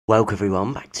Welcome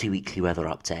everyone back to Weekly Weather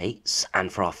Updates, and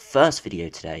for our first video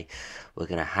today we're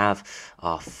going to have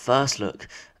our first look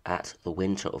at the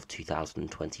winter of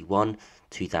 2021-2022.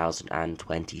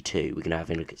 We're going to have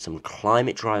a look at some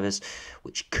climate drivers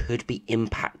which could be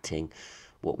impacting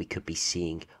what we could be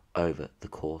seeing over the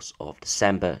course of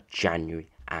December, January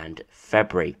and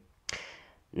February.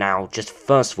 Now, just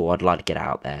first of all, I'd like to get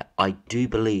out there, I do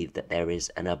believe that there is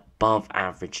an above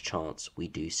average chance we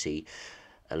do see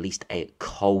at least a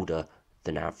colder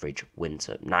than average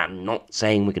winter. Now, I'm not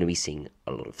saying we're going to be seeing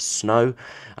a lot of snow.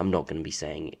 I'm not going to be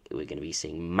saying we're going to be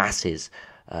seeing massive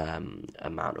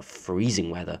amount of freezing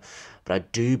weather. But I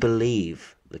do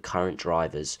believe the current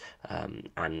drivers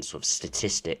and sort of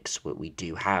statistics that we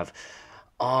do have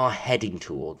are heading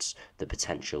towards the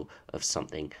potential of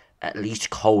something at least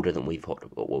colder than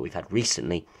what we've had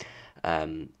recently,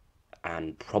 and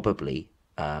probably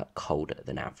colder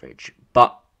than average.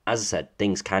 But as I said,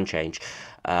 things can change,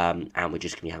 and we're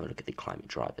just going to have a look at the climate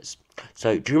drivers.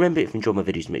 So do remember, if you enjoy my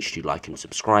videos, make sure you like and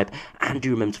subscribe, and do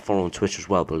remember to follow on Twitter as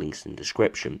well, the link's in the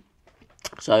description.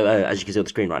 So as you can see on the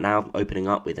screen right now, opening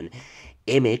up with an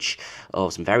image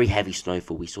of some very heavy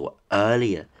snowfall we saw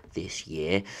earlier this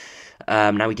year.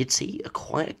 Now, we did see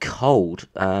quite a cold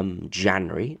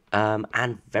January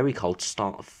and very cold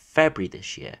start of February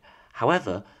this year.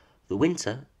 However, the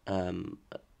winter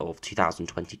of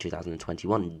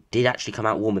 2020-2021 did actually come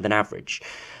out warmer than average.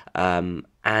 And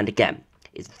again,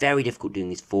 it's very difficult doing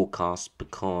these forecasts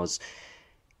because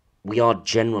we are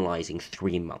generalizing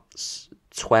 3 months,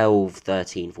 12,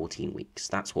 13, 14 weeks.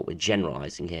 That's what we're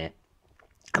generalizing here.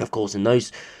 And of course, in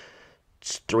those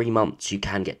 3 months, you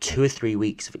can get 2 or 3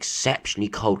 weeks of exceptionally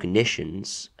cold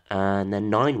conditions, and then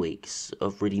 9 weeks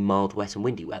of really mild, wet and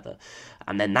windy weather.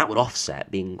 And then that would offset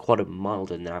being quite a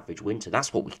milder than average winter.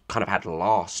 That's what we kind of had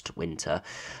last winter.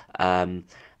 And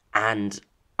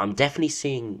I'm definitely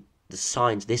seeing the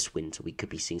signs this winter we could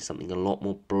be seeing something a lot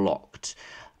more blocked.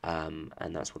 And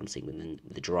that's what I'm seeing with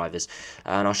the drivers.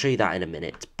 And I'll show you that in a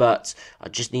minute. But I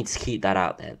just need to keep that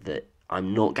out there, that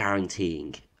I'm not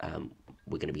guaranteeing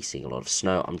we're going to be seeing a lot of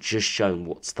snow. I'm just showing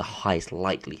what's the highest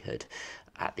likelihood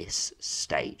at this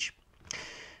stage.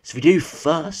 So we do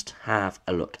first have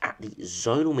a look at the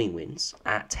zonal mean winds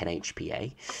at 10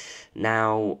 HPA.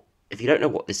 Now, if you don't know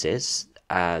what this is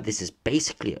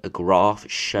basically a graph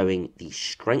showing the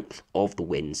strength of the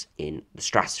winds in the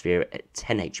stratosphere at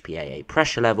 10 HPA, a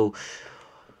pressure level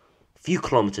a few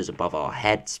kilometers above our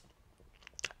heads.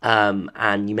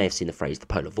 And you may have seen the phrase the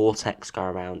polar vortex go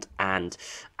around, and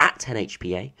at 10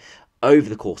 HPA, over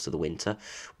the course of the winter,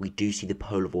 we do see the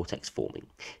polar vortex forming.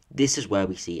 This is where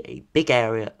we see a big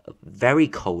area of very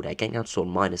cold air, getting down to sort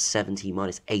of minus 70,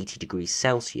 minus 80 degrees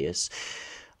Celsius,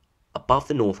 above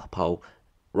the North Pole,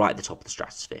 right at the top of the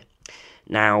stratosphere.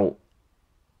 Now,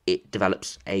 it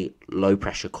develops a low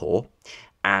pressure core,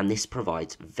 and this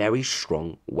provides very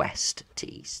strong west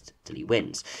to easterly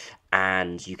winds.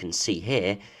 And you can see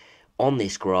here, on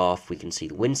this graph, we can see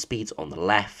the wind speeds on the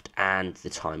left and the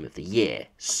time of the year.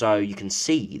 So you can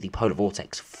see the polar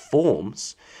vortex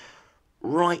forms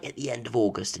right at the end of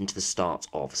August into the start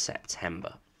of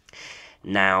September.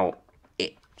 Now,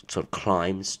 it sort of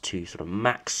climbs to sort of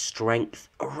max strength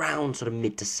around sort of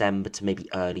mid-December to maybe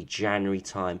early January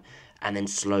time, and then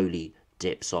slowly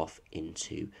dips off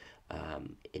into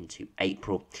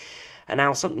April. And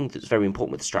now, something that's very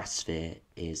important with the stratosphere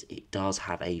is it does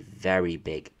have a very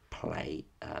big play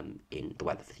in the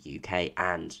weather for the UK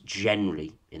and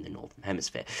generally in the Northern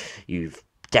Hemisphere. You've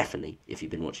definitely, if you've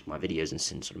been watching my videos and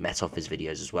seen sort of Met Office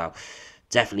videos as well,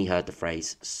 definitely heard the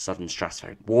phrase sudden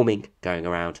stratospheric warming going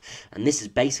around. And this is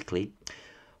basically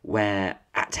where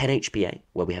at 10 HPA,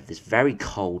 where we have this very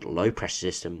cold low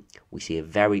pressure system, we see a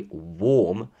very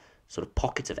warm sort of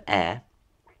pocket of air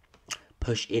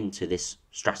push into this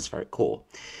stratospheric core,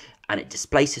 and it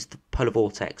displaces the polar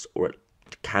vortex, or it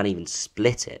can even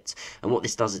split it. And what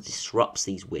this does is disrupts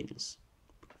these winds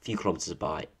a few kilometers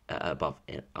above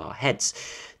our heads.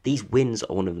 These winds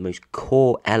are one of the most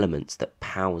core elements that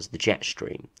powers the jet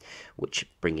stream, which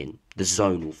bring in the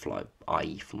zonal flow,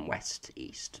 i.e. from west to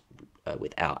east,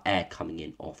 with our air coming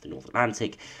in off the North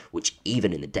Atlantic, which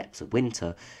even in the depths of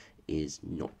winter is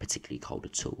not particularly cold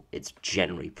at all. It's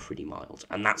generally pretty mild,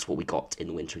 and that's what we got in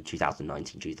the winter of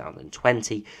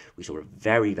 2019-2020. We saw a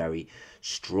very, very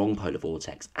strong polar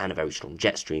vortex and a very strong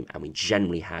jet stream, and we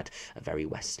generally had a very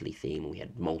westerly theme. We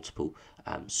had multiple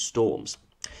storms.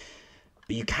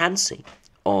 But you can see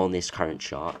on this current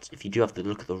chart, if you do have to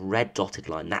look at the red dotted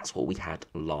line, that's what we had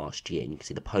last year. And you can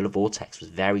see the polar vortex was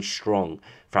very strong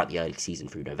throughout the early season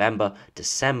through November,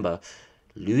 December,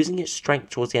 losing its strength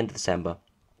towards the end of December.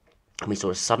 And we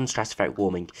saw a sudden stratospheric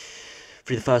warming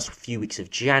through the first few weeks of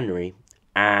January.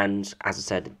 And as I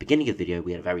said at the beginning of the video,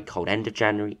 we had a very cold end of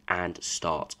January and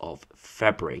start of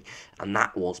February. And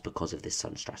that was because of this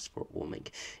sun stratospheric warming.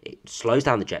 It slows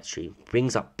down the jet stream,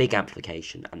 brings up big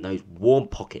amplification, and those warm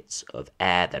pockets of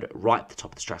air that are right at the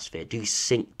top of the stratosphere do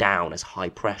sink down as high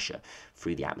pressure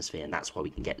through the atmosphere. And that's why we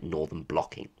can get northern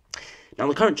blocking. Now, on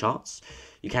the current charts,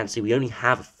 you can see we only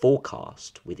have a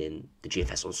forecast within the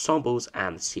GFS ensembles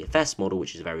and the CFS model,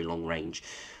 which is a very long-range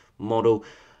model,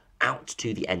 out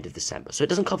to the end of December. So it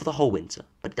doesn't cover the whole winter,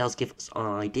 but it does give us an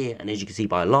idea. And as you can see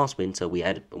by last winter, we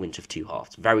had a winter of two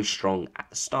halves. Very strong at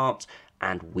the start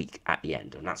and weak at the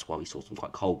end. And that's why we saw some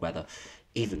quite cold weather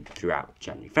even throughout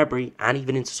January, February, and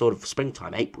even into sort of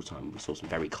springtime, April time. We saw some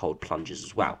very cold plunges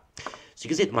as well. So you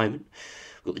can see at the moment,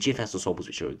 we've got the GFS ensembles,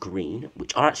 which are green,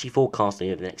 which are actually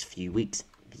forecasting over the next few weeks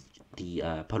the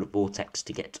polar vortex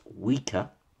to get weaker.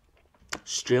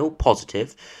 Still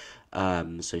positive.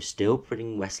 So still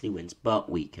bringing westerly winds, but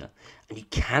weaker. And you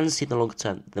can see in the longer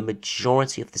term, the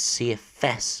majority of the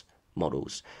CFS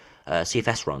models,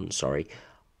 CFS runs,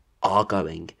 are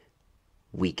going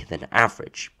weaker than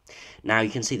average. Now you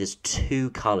can see there's two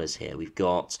colours here. We've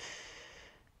got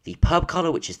the purple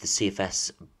colour, which is the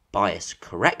CFS bias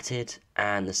corrected,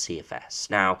 and the CFS.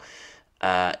 Now,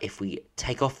 if we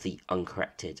take off the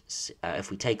uncorrected,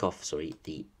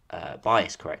 the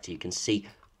bias corrected, you can see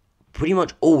pretty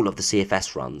much all of the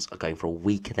CFS runs are going for a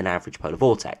weaker than average polar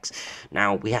vortex.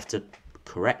 Now, we have to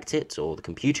correct it, or the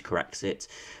computer corrects it,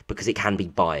 because it can be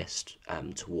biased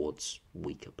towards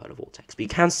weaker polar vortex. But you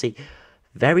can see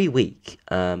very weak,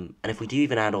 and if we do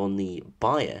even add on the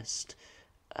bias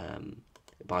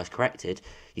corrected,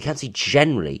 you can see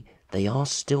generally they are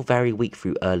still very weak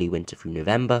through early winter, through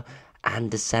November and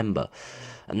December.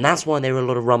 And that's why there are a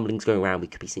lot of rumblings going around. We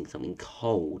could be seeing something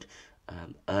cold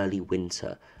early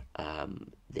winter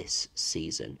this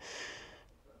season.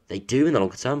 They do in the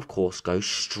longer term, of course, go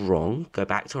strong, go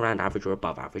back to around average or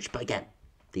above average. But again,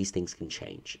 these things can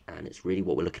change, and it's really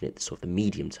what we're looking at, sort of the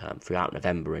medium term throughout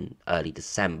November and early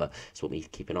December. Is what we need to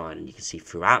keep an eye on. And you can see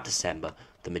throughout December,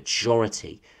 the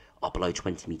majority are below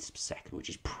 20 meters per second, which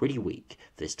is pretty weak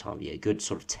for this time of year. Good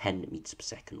sort of 10 meters per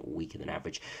second, or weaker than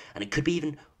average, and it could be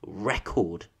even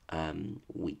record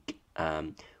weak.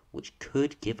 Which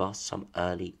could give us some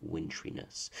early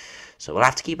winteriness. So we'll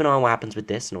have to keep an eye on what happens with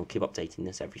this, and I'll keep updating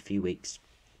this every few weeks.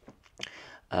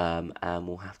 And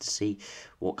we'll have to see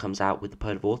what comes out with the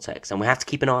polar vortex. And we have to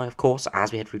keep an eye, of course,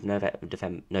 as we head through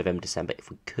November, December, if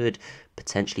we could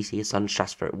potentially see a sun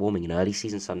stratospheric warming, an early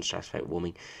season sun stratospheric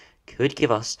warming could give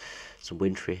us some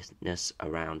winteriness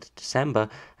around December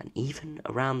and even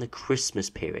around the Christmas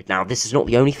period. Now, this is not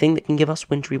the only thing that can give us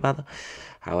wintry weather.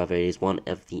 However, it is one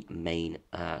of the main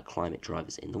climate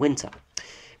drivers in the winter.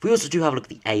 We also do have a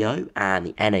look at the AO and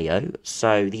the NAO.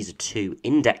 So these are two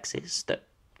indexes that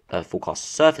forecast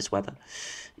surface weather.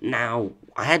 Now,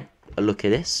 I had a look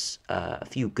at this a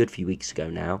few weeks ago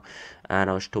now, and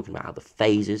I was talking about how the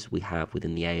phases we have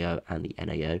within the AO and the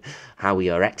NAO, how we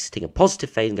are exiting a positive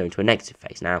phase and going to a negative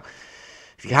phase. Now,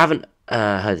 if you haven't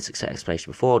heard this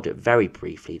explanation before, I'll do it very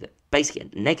briefly. That basically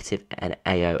negative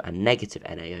AO and negative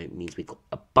NAO means we've got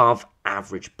above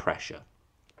average pressure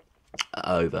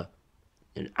over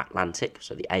the Atlantic,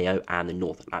 so the AO and the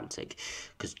North Atlantic,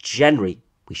 because generally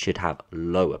we should have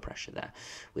lower pressure there.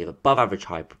 We have above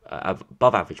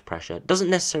average pressure. Doesn't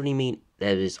necessarily mean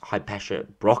there is high pressure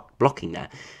blocking there,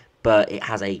 but it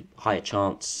has a higher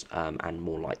chance and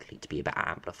more likely to be able to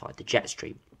amplify the jet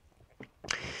stream.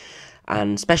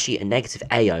 And especially a negative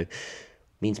AO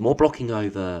means more blocking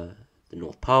over the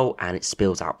North Pole, and it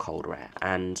spills out colder air.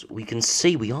 And we can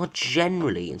see we are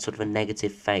generally in sort of a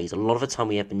negative phase. A lot of the time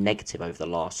we have been negative over the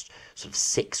last sort of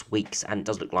 6 weeks, and it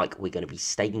does look like we're going to be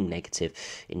staying negative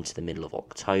into the middle of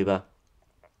October.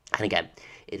 And again,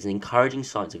 it's an encouraging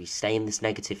sign. So if we stay in this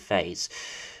negative phase,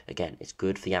 again, it's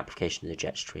good for the amplification of the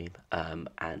jet stream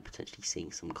and potentially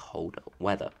seeing some colder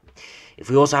weather. If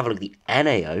we also have a look at the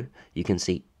NAO, you can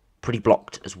see pretty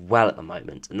blocked as well at the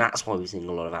moment, and that's why we're seeing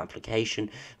a lot of amplification.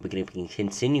 We're going to be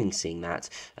continuing seeing that,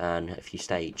 and if you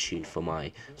stay tuned for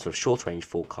my sort of short range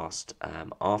forecast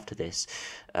after this,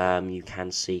 you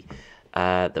can see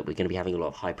that we're going to be having a lot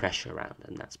of high pressure around,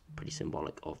 and that's pretty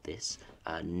symbolic of this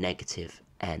negative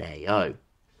NAO.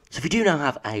 So if we do now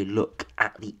have a look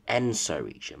at the ENSO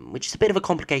region, which is a bit of a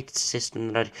complicated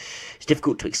system that it's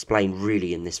difficult to explain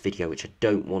really in this video, which I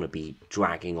don't want to be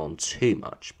dragging on too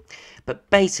much. But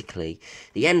basically,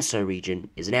 the ENSO region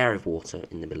is an area of water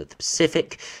in the middle of the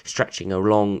Pacific, stretching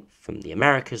along from the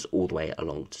Americas all the way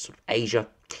along to sort of Asia,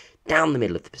 down the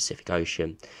middle of the Pacific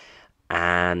Ocean,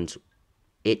 and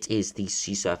it is the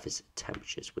sea surface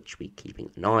temperatures which we're keeping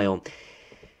an eye on.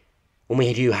 When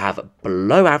we do have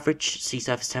below average sea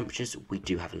surface temperatures, we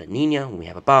do have La Nina. When we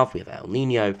have above, we have El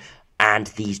Nino, and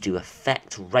these do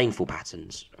affect rainfall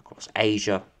patterns across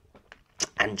Asia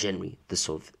and generally the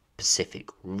sort of Pacific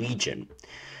region.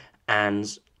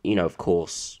 And, you know, of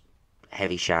course,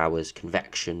 heavy showers,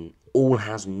 convection, all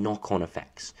has knock-on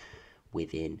effects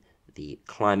within the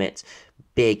climate.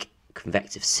 Big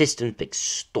convective systems, big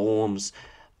storms,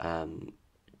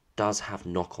 does have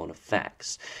knock-on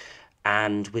effects.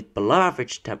 And with below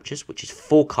average temperatures, which is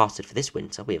forecasted for this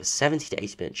winter, we have a 70 to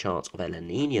 80% chance of a La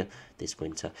Nina this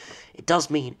winter. It does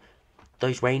mean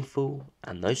those rainfall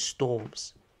and those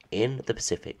storms in the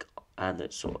Pacific, and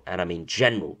I mean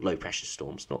general low pressure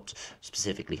storms, not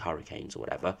specifically hurricanes or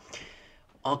whatever,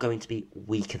 are going to be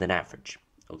weaker than average,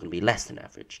 or going to be less than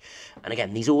average. And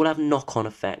again, these all have knock-on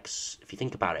effects. If you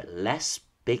think about it, less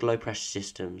big low pressure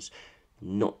systems,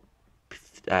 not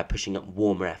pushing up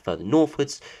warmer air further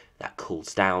northwards, that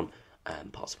cools down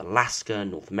parts of Alaska,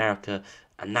 North America,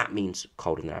 and that means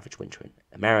colder than average winter in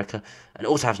America, and it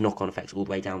also has knock-on effects all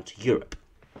the way down to Europe.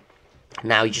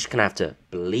 Now, you're just going to have to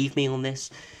believe me on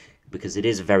this, because it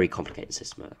is a very complicated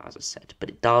system, as I said, but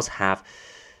it does have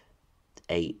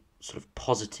a sort of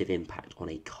positive impact on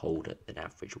a colder than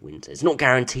average winter. It's not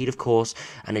guaranteed, of course,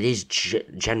 and it is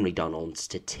generally done on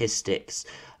statistics,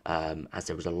 as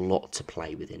there was a lot to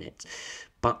play within it.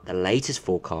 But the latest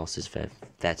forecast is for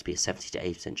there to be a 70 to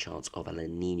 80% chance of a La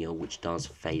Nina, which does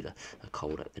favour a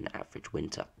colder than average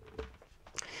winter.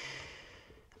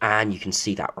 And you can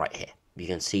see that right here. You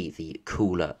can see the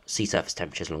cooler sea surface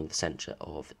temperatures along the centre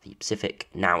of the Pacific.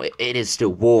 Now, it is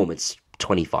still warm, it's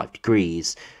 25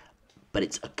 degrees, but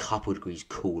it's a couple degrees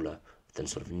cooler than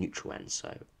sort of neutral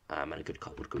ENSO, and a good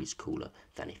couple degrees cooler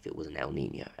than if it was an El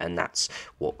Nino, and that's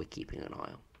what we're keeping an eye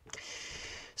on.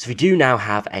 So we do now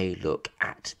have a look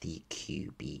at the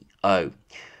QBO.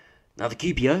 Now, the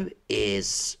QBO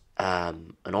is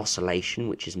an oscillation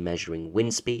which is measuring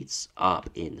wind speeds up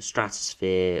in the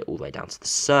stratosphere all the way down to the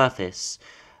surface,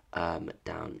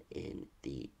 down in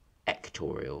the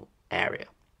equatorial area.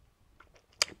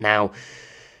 Now,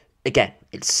 again,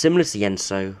 it's similar to the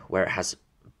ENSO, where it has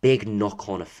big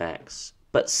knock-on effects,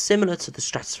 but similar to the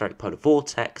stratospheric polar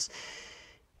vortex,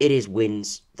 it is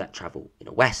winds that travel in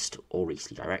a west or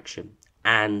easterly direction,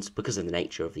 and because of the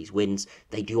nature of these winds,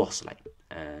 they do oscillate.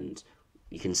 And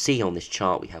you can see on this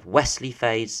chart we have westerly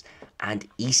phase and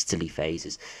easterly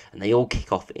phases, and they all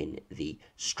kick off in the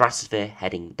stratosphere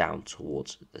heading down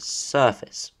towards the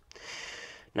surface.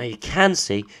 Now you can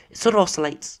see it sort of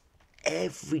oscillates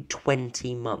every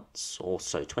 20 months or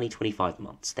so, 20-25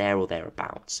 months, there or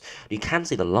thereabouts. You can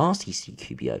see the last easterly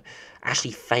QBO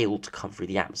actually failed to come through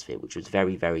the atmosphere, which was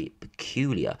very, very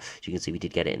peculiar. So you can see we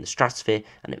did get it in the stratosphere,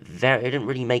 and it didn't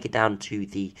really make it down to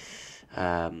the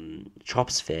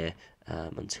troposphere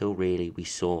until really we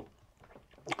saw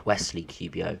westerly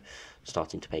QBO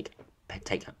starting to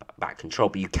take back control.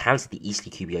 But you can see the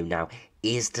easterly QBO now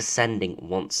is descending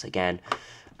once again,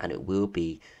 and it will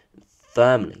be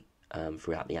firmly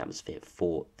throughout the atmosphere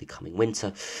for the coming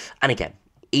winter. And again,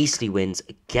 easterly winds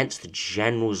against the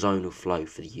general zonal flow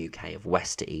for the UK of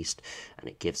west to east, and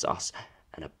it gives us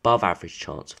an above average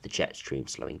chance of the jet stream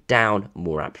slowing down,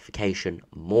 more amplification,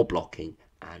 more blocking,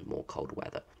 and more cold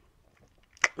weather.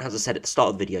 As I said at the start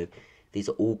of the video, these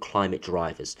are all climate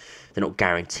drivers. They're not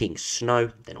guaranteeing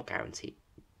snow, they're not guaranteeing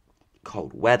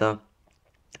cold weather,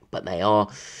 but they are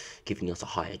giving us a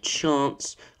higher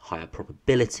chance, higher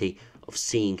probability of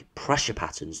seeing pressure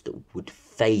patterns that would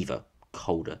favour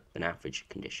colder than average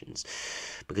conditions.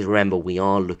 Because remember, we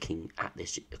are looking at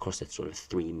this across a sort of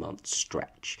 3-month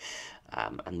stretch,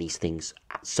 and these things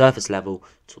at surface level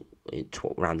to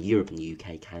around Europe and the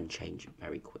UK can change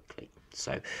very quickly.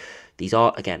 So these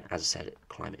are, again, as I said,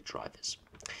 climate drivers.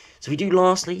 So we do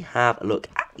lastly have a look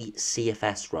at the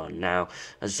CFS run. Now,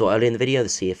 as you saw earlier in the video, the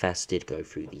CFS did go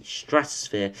through the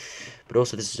stratosphere, but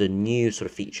also this is a new sort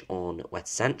of feature on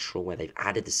West Central where they've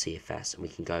added the CFS, and we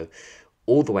can go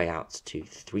all the way out to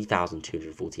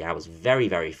 3,240 hours, very,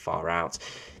 very far out.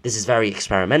 This is very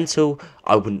experimental.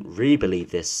 I wouldn't really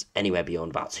believe this anywhere beyond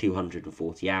about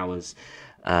 240 hours,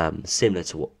 similar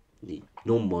to what the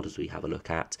normal models we have a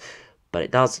look at. But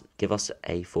it does give us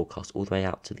a forecast all the way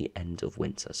out to the end of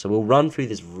winter. So we'll run through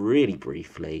this really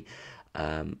briefly.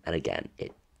 And again,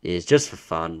 it is just for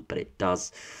fun, but it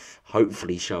does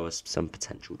hopefully show us some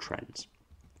potential trends.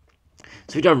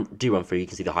 So we do run through, you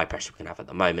can see the high pressure we can have at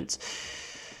the moment.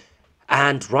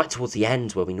 And right towards the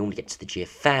end, where we normally get to the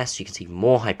GFS, you can see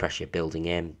more high pressure building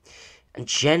in. And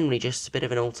generally just a bit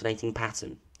of an alternating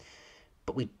pattern.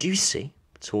 But we do see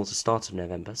towards the start of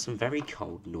November, some very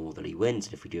cold northerly winds.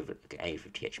 And if we do have a look at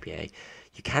A50 HPA,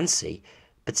 you can see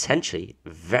potentially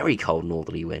very cold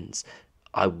northerly winds.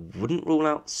 I wouldn't rule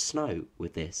out snow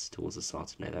with this towards the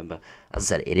start of November. As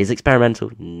I said, it is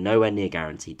experimental, nowhere near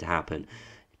guaranteed to happen,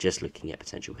 just looking at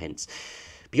potential hints.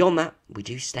 Beyond that, we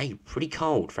do stay pretty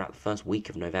cold throughout the first week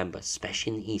of November,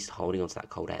 especially in the east, holding onto that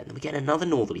cold air. And then we get another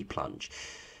northerly plunge,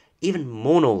 even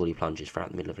more northerly plunges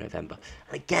throughout the middle of November.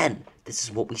 And again, this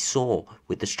is what we saw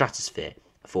with the stratosphere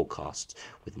forecasts,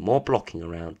 with more blocking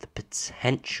around the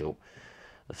potential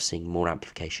of seeing more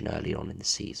amplification early on in the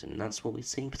season. And that's what we're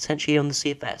seeing potentially on the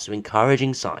CFS, so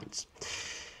encouraging signs.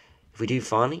 If we do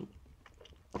finally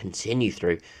continue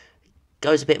through, it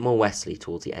goes a bit more westerly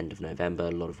towards the end of November,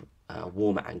 a lot of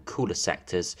warmer and cooler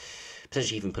sectors,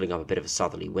 potentially even pulling up a bit of a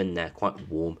southerly wind there, quite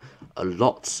warm, a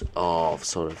lot of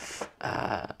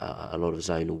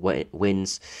zonal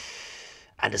winds.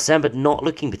 And December not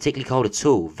looking particularly cold at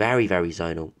all, very, very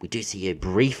zonal. We do see a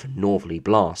brief northerly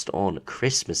blast on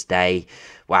Christmas Day.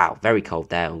 Wow, very cold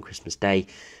there on Christmas Day.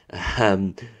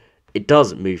 It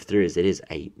doesn't move through as it is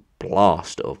a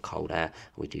blast of cold air.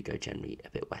 We do go generally a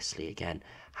bit westerly again.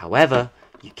 However,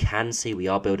 you can see we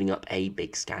are building up a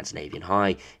big Scandinavian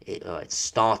high. It's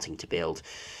starting to build.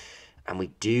 And we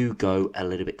do go a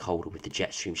little bit colder with the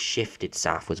jet stream shifted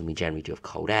southwards, and we generally do have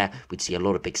cold air. We'd see a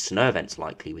lot of big snow events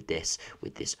likely with this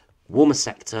warmer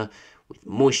sector, with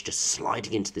moisture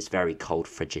sliding into this very cold,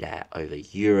 frigid air over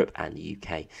Europe and the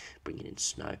UK, bringing in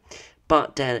snow.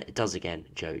 But then it does again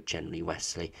go generally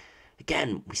westerly.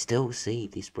 Again, we still see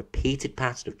this repeated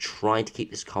pattern of trying to keep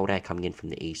this cold air coming in from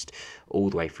the east all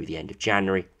the way through the end of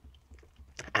January.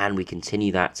 And we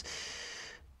continue that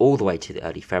all the way to the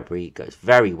early February. It goes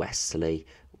very westerly,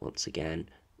 once again,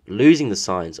 losing the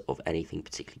signs of anything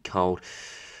particularly cold.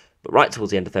 But right towards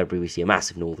the end of February, we see a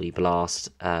massive northerly blast.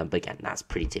 But again, that's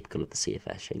pretty typical of the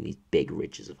CFS, showing these big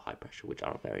ridges of high pressure, which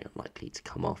are very unlikely to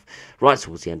come off. Right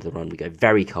towards the end of the run, we go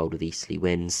very cold with easterly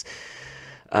winds.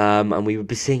 And we would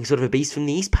be seeing sort of a beast from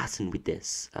the east pattern with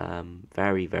this.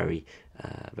 Very, very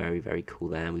cool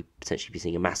there. And we'd potentially be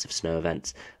seeing a massive snow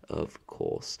event, of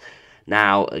course.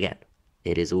 Now, again,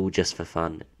 it is all just for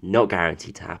fun, not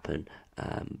guaranteed to happen,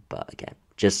 but again,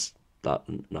 just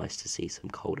nice to see some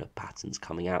colder patterns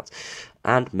coming out,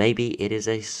 and maybe it is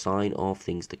a sign of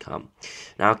things to come.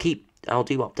 Now, I'll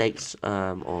do updates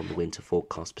on the winter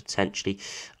forecast potentially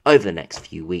over the next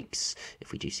few weeks.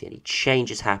 If we do see any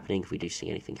changes happening, if we do see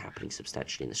anything happening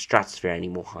substantially in the stratosphere, any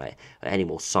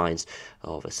more signs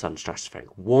of a sudden stratospheric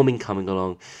warming coming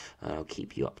along, I'll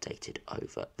keep you updated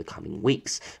over the coming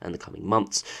weeks and the coming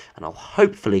months, and I'll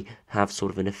hopefully have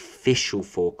sort of an official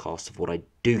forecast of what I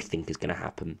do think is going to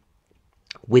happen,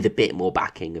 with a bit more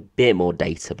backing, a bit more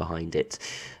data behind it,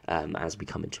 as we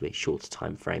come into a shorter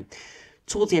time frame.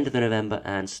 Towards the end of November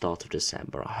and start of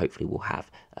December, I hopefully will have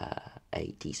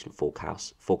a decent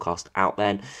forecast out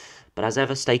then. But as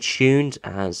ever, stay tuned,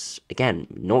 as again,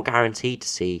 not guaranteed to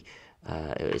see.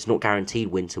 It's not guaranteed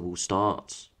winter will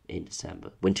start in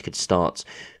December. Winter could start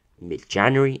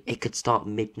mid-January. It could start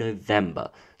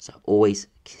mid-November. So always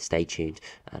stay tuned,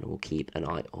 and we'll keep an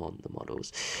eye on the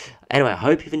models. Anyway, I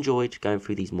hope you've enjoyed going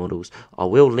through these models. I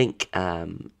will link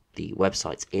the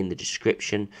websites in the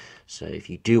description, so if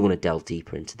you do want to delve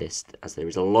deeper into this, as there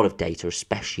is a lot of data,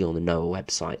 especially on the NOAA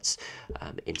websites,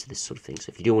 into this sort of thing.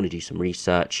 So if you do want to do some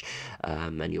research,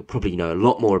 and you'll probably know a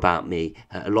lot more about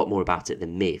it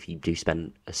than me if you do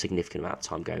spend a significant amount of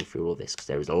time going through all this, because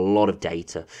there is a lot of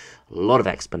data, a lot of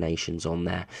explanations on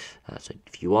there. So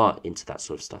if you are into that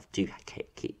sort of stuff, do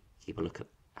keep a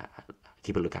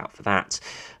lookout for that.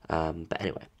 But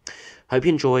anyway, hope you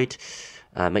enjoyed.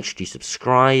 Make sure you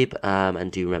subscribe,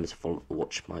 and do remember to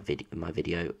watch my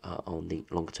video on the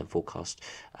longer term forecast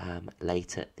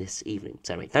later this evening.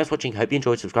 So anyway, thanks for watching. Hope you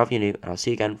enjoyed. Subscribe if you're new, and I'll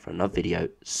see you again for another video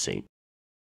soon.